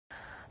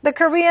The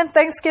Korean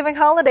Thanksgiving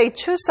holiday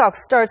Chuseok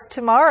starts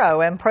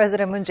tomorrow, and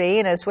President Moon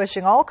Jae-in is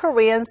wishing all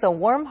Koreans a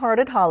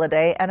warm-hearted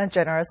holiday and a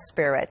generous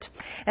spirit.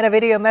 In a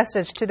video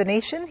message to the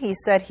nation, he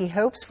said he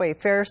hopes for a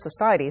fair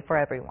society for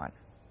everyone.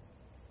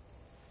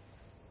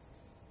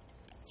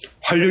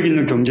 활력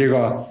있는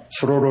경제가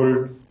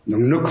서로를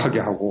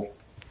넉넉하게 하고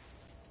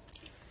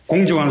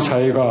공정한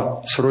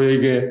사회가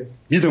서로에게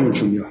믿음을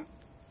주며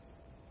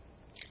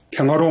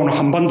평화로운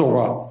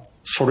한반도가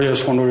서로의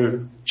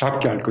손을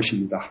잡게 할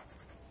것입니다.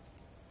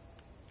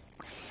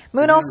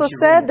 Moon also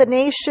said the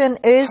nation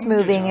is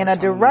moving in a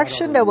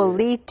direction that will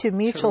lead to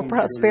mutual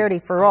prosperity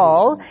for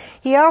all.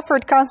 He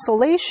offered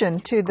consolation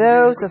to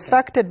those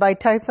affected by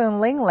Typhoon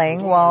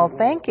Lingling while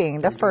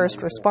thanking the first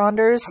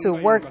responders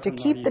who worked to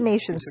keep the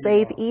nation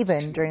safe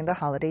even during the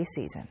holiday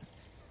season.